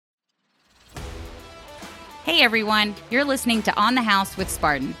Hey everyone, you're listening to On the House with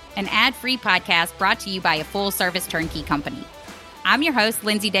Spartan, an ad-free podcast brought to you by a full-service turnkey company. I'm your host,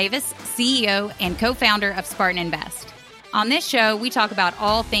 Lindsay Davis, CEO and co-founder of Spartan Invest. On this show, we talk about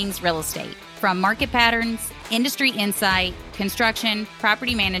all things real estate, from market patterns, industry insight, construction,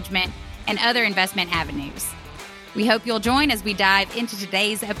 property management, and other investment avenues. We hope you'll join as we dive into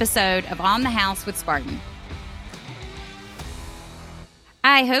today's episode of On the House with Spartan.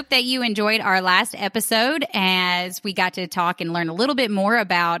 I hope that you enjoyed our last episode as we got to talk and learn a little bit more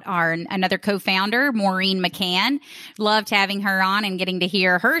about our another co-founder, Maureen McCann. Loved having her on and getting to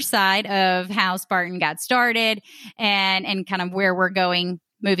hear her side of how Spartan got started and kind of where we're going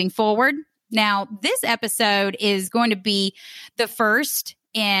moving forward. Now, this episode is going to be the first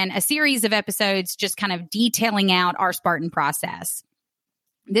in a series of episodes just kind of detailing out our Spartan process.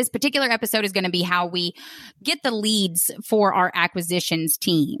 This particular episode is going to be how we get the leads for our acquisitions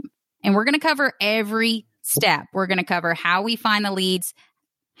team. And we're going to cover every step. We're going to cover how we find the leads,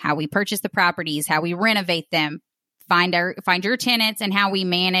 how we purchase the properties, how we renovate them, find your tenants, and how we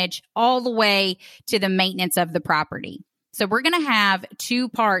manage all the way to the maintenance of the property. So we're going to have two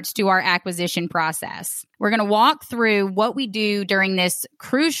parts to our acquisition process. We're going to walk through what we do during this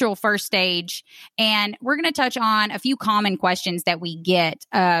crucial first stage, and we're going to touch on a few common questions that we get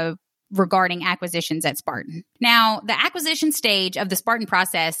regarding acquisitions at Spartan. Now, the acquisition stage of the Spartan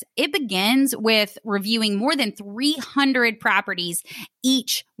process, it begins with reviewing more than 300 properties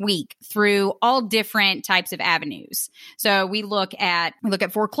each week through all different types of avenues. So we look at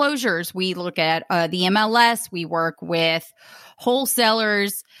foreclosures, we look at the MLS, we work with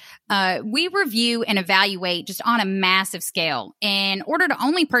wholesalers. We review and evaluate just on a massive scale in order to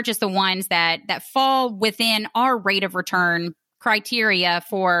only purchase the ones that fall within our rate of return criteria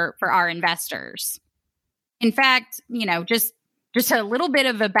for our investors. In fact, just a little bit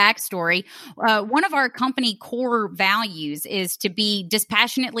of a backstory. One of our company core values is to be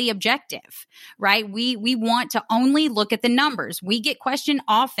dispassionately objective, right? We want to only look at the numbers. We get questioned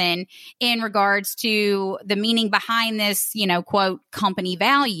often in regards to the meaning behind this, quote, company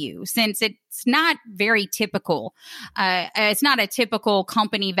value, since it's not very typical. It's not a typical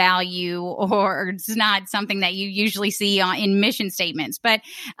company value, or it's not something that you usually see in mission statements. But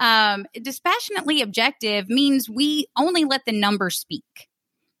dispassionately objective means we only let the numbers speak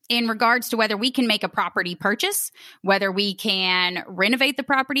in regards to whether we can make a property purchase, whether we can renovate the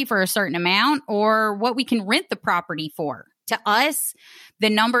property for a certain amount, or what we can rent the property for. To us, the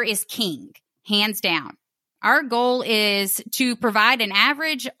number is king, hands down. Our goal is to provide an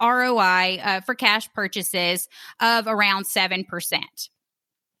average ROI for cash purchases of around 7%.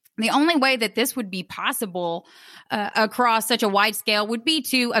 The only way that this would be possible across such a wide scale would be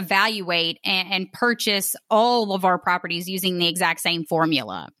to evaluate and purchase all of our properties using the exact same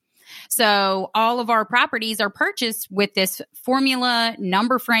formula. So all of our properties are purchased with this formula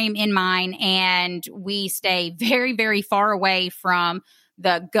number frame in mind, and we stay very, very far away from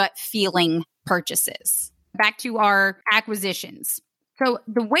the gut feeling purchases. Back to our acquisitions. So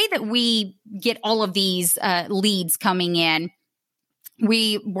the way that we get all of these leads coming in,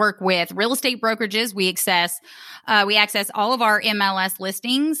 we work with real estate brokerages. We access all of our MLS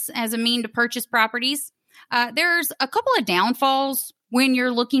listings as a mean to purchase properties. There's a couple of downfalls when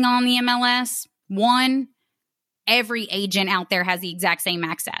you're looking on the MLS. One, every agent out there has the exact same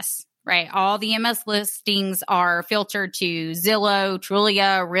access. Right. All the MLS listings are filtered to Zillow,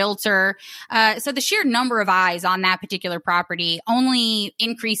 Trulia, Realtor. So the sheer number of eyes on that particular property only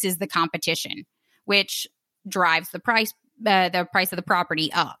increases the competition, which drives the price of the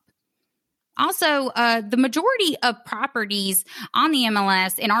property up. Also, the majority of properties on the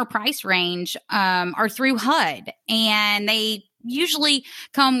MLS in our price range are through HUD, and they usually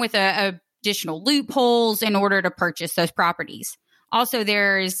come with additional loopholes in order to purchase those properties. Also,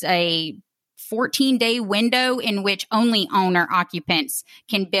 there's a 14-day window in which only owner occupants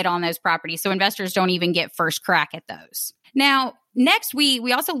can bid on those properties. So investors don't even get first crack at those. Now, next,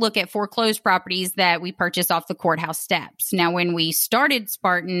 we also look at foreclosed properties that we purchase off the courthouse steps. Now, when we started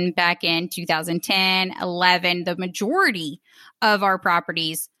Spartan back in 2010, 11, the majority of our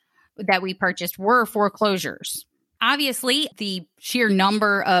properties that we purchased were foreclosures. Obviously, the sheer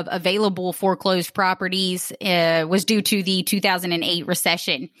number of available foreclosed properties was due to the 2008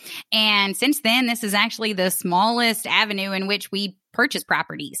 recession. And since then, this is actually the smallest avenue in which we purchase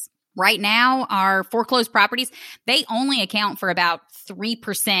properties. Right now, our foreclosed properties, they only account for about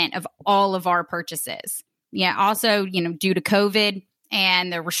 3% of all of our purchases. Yeah, also, due to COVID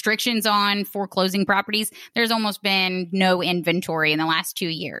and the restrictions on foreclosing properties, there's almost been no inventory in the last 2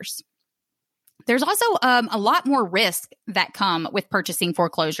 years. There's also a lot more risk that come with purchasing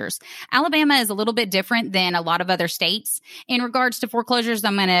foreclosures. Alabama is a little bit different than a lot of other states in regards to foreclosures.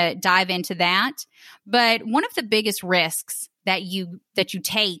 I'm going to dive into that. But one of the biggest risks that you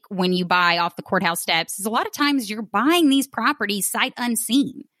take when you buy off the courthouse steps is a lot of times you're buying these properties sight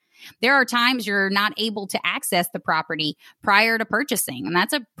unseen. There are times you're not able to access the property prior to purchasing, and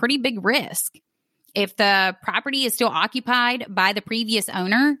that's a pretty big risk. If the property is still occupied by the previous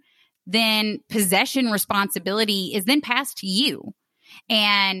owner, then possession responsibility is then passed to you.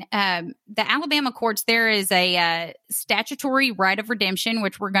 And the Alabama courts, there is a statutory right of redemption,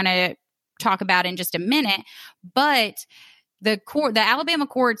 which we're going to talk about in just a minute. But the Alabama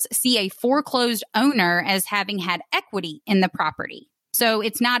courts see a foreclosed owner as having had equity in the property. So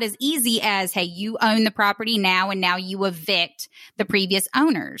it's not as easy as, hey, you own the property now and now you evict the previous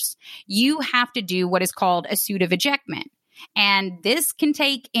owners. You have to do what is called a suit of ejectment. And this can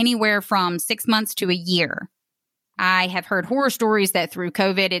take anywhere from 6 months to a year. I have heard horror stories that through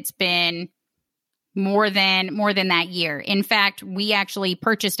COVID, it's been more than that year. In fact, we actually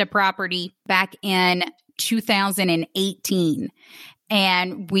purchased a property back in 2018,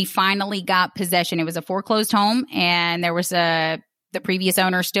 and we finally got possession. It was a foreclosed home, and there was the previous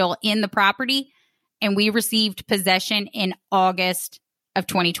owner still in the property, and we received possession in August of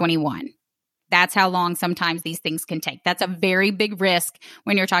 2021. That's how long sometimes these things can take. That's a very big risk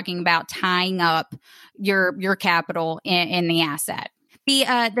when you're talking about tying up your capital in the asset.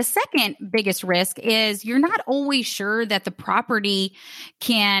 The second biggest risk is you're not always sure that the property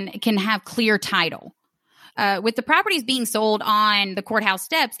can have clear title. With the properties being sold on the courthouse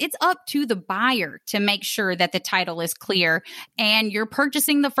steps, it's up to the buyer to make sure that the title is clear and you're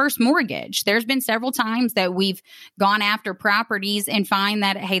purchasing the first mortgage. There's been several times that we've gone after properties and find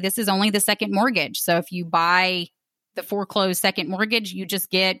that, hey, this is only the second mortgage. So if you buy the foreclosed second mortgage, you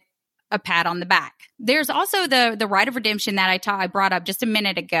just get a pat on the back. There's also the right of redemption that I brought up just a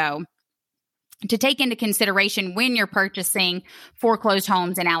minute ago to take into consideration when you're purchasing foreclosed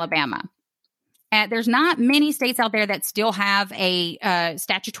homes in Alabama. There's not many states out there that still have a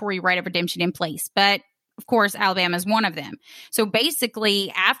statutory right of redemption in place, but of course, Alabama is one of them. So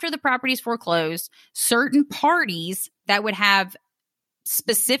basically, after the property is foreclosed, certain parties that would have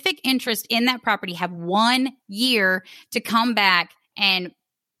specific interest in that property have 1 year to come back and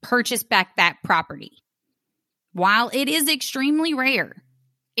purchase back that property. While it is extremely rare,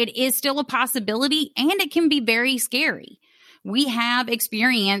 it is still a possibility, and it can be very scary. We have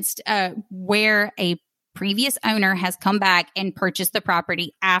experienced where a previous owner has come back and purchased the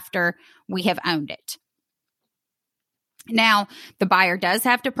property after we have owned it. Now, the buyer does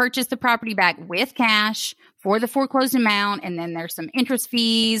have to purchase the property back with cash for the foreclosed amount, and then there's some interest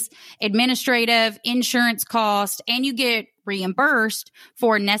fees, administrative, insurance costs, and you get reimbursed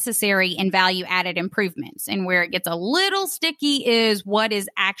for necessary and value-added improvements. And where it gets a little sticky is what is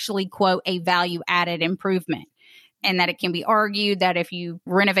actually, quote, a value-added improvement. And that it can be argued that if you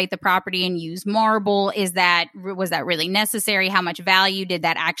renovate the property and use marble, was that really necessary? How much value did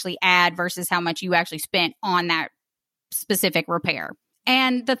that actually add versus how much you actually spent on that specific repair?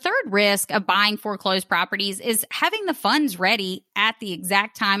 And the third risk of buying foreclosed properties is having the funds ready at the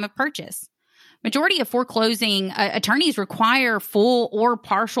exact time of purchase. Majority of foreclosing attorneys require full or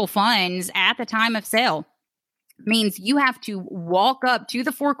partial funds at the time of sale. Means you have to walk up to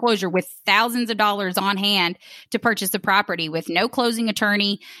the foreclosure with thousands of dollars on hand to purchase the property with no closing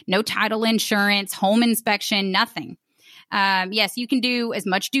attorney, no title insurance, home inspection, nothing. Yes, you can do as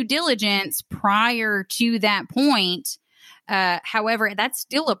much due diligence prior to that point. However, that's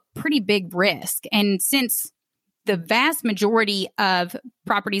still a pretty big risk. And since the vast majority of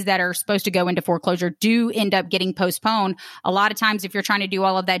properties that are supposed to go into foreclosure do end up getting postponed, a lot of times if you're trying to do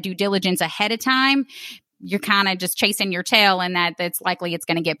all of that due diligence ahead of time, you're kind of just chasing your tail, and that's likely it's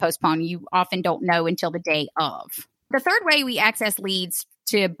going to get postponed. You often don't know until the day of. The third way we access leads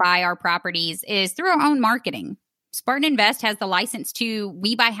to buy our properties is through our own marketing. Spartan Invest has the license to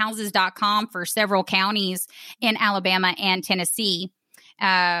WeBuyHouses.com for several counties in Alabama and Tennessee.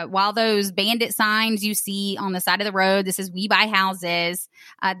 While those bandit signs you see on the side of the road, this is We Buy Houses,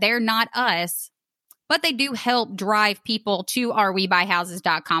 they're not us, but they do help drive people to our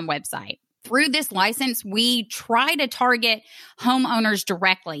WeBuyHouses.com website. Through this license, we try to target homeowners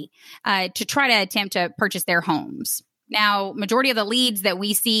directly to try to attempt to purchase their homes. Now, majority of the leads that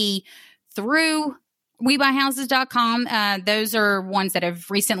we see through WeBuyHouses.com, those are ones that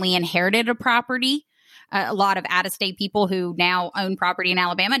have recently inherited a property. A lot of out-of-state people who now own property in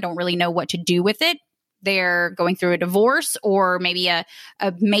Alabama don't really know what to do with it. They're going through a divorce or maybe a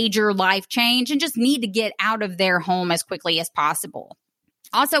major life change and just need to get out of their home as quickly as possible.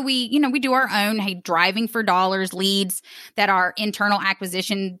 Also, we do our own, driving for dollars leads that our internal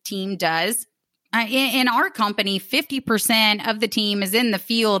acquisition team does. In our company, 50% of the team is in the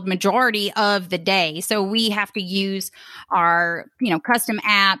field majority of the day. So we have to use our, custom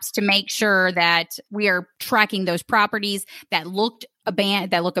apps to make sure that we are tracking those properties that look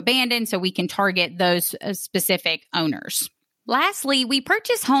abandoned so we can target those specific owners. Lastly, we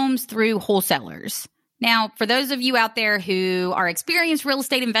purchase homes through wholesalers. Now, for those of you out there who are experienced real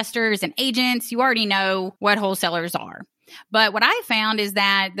estate investors and agents, you already know what wholesalers are. But what I found is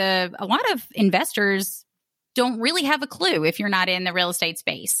that a lot of investors don't really have a clue if you're not in the real estate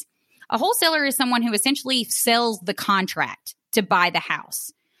space. A wholesaler is someone who essentially sells the contract to buy the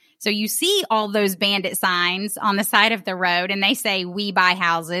house. So you see all those bandit signs on the side of the road and they say, "We buy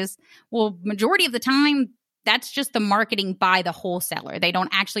houses." Well, majority of the time, that's just the marketing by the wholesaler. They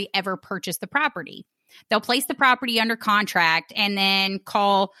don't actually ever purchase the property. They'll place the property under contract and then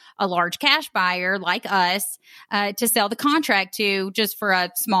call a large cash buyer like us to sell the contract to just for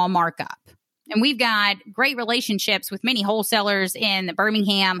a small markup. And we've got great relationships with many wholesalers in the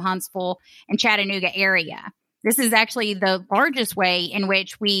Birmingham, Huntsville, and Chattanooga area. This is actually the largest way in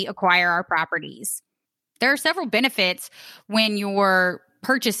which we acquire our properties. There are several benefits when you're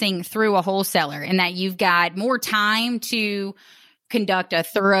purchasing through a wholesaler in that you've got more time to conduct a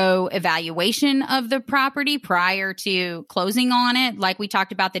thorough evaluation of the property prior to closing on it. Like we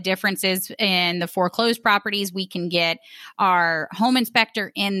talked about the differences in the foreclosed properties, we can get our home inspector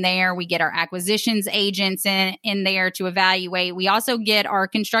in there. We get our acquisitions agents in there to evaluate. We also get our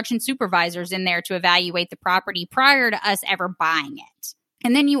construction supervisors in there to evaluate the property prior to us ever buying it.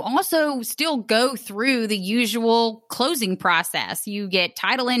 And then you also still go through the usual closing process. You get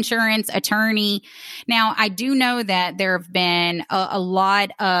title insurance, attorney. Now, I do know that there have been a lot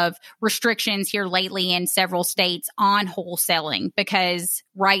of restrictions here lately in several states on wholesaling because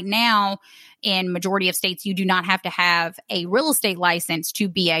right now, in majority of states, you do not have to have a real estate license to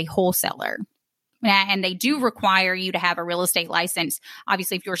be a wholesaler. And they do require you to have a real estate license.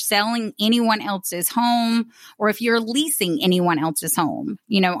 Obviously, if you're selling anyone else's home or if you're leasing anyone else's home,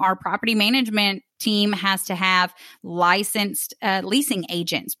 our property management team has to have licensed leasing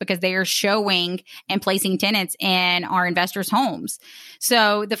agents because they are showing and placing tenants in our investors' homes.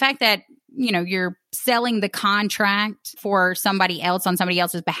 So the fact that you're selling the contract for somebody else on somebody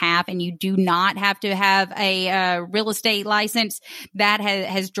else's behalf and you do not have to have a real estate license, that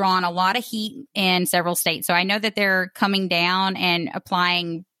has drawn a lot of heat in several states. So I know that they're coming down and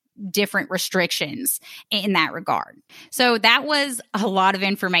applying different restrictions in that regard. So that was a lot of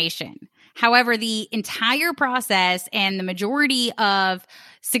information. However, the entire process and the majority of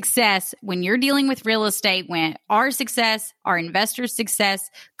success when you're dealing with real estate, when our success, our investors' success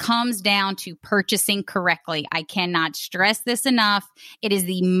comes down to purchasing correctly. I cannot stress this enough. It is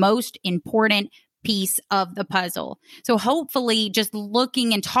the most important piece of the puzzle. So hopefully just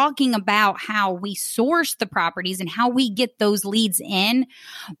looking and talking about how we source the properties and how we get those leads in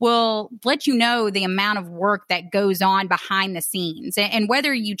will let you know the amount of work that goes on behind the scenes. And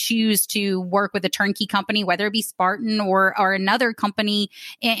whether you choose to work with a turnkey company, whether it be Spartan or another company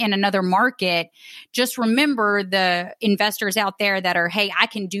in another market, just remember the investors out there that are, hey, I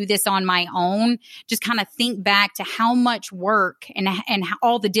can do this on my own. Just kind of think back to how much work and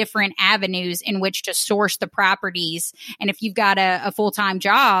all the different avenues in which to source the properties. And if you've got a full-time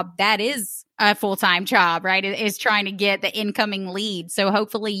job, that is a full-time job, right? It is trying to get the incoming lead. So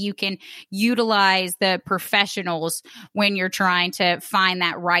hopefully you can utilize the professionals when you're trying to find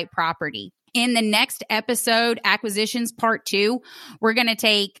that right property. In the next episode, Acquisitions Part 2, we're going to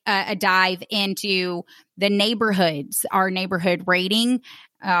take a dive into the neighborhoods, our neighborhood rating,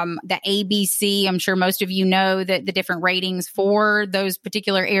 the ABC. I'm sure most of you know that the different ratings for those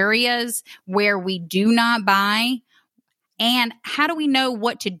particular areas where we do not buy. And how do we know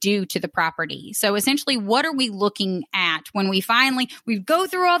what to do to the property? So essentially, what are we looking at when we go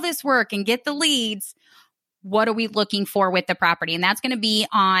through all this work and get the leads? What are we looking for with the property? And that's going to be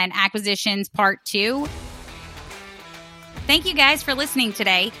on Acquisitions Part 2. Thank you guys for listening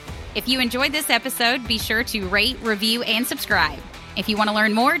today. If you enjoyed this episode, be sure to rate, review, and subscribe. If you want to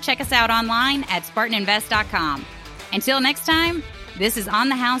learn more, check us out online at SpartanInvest.com. Until next time, this is On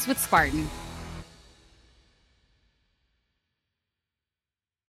the House with Spartan.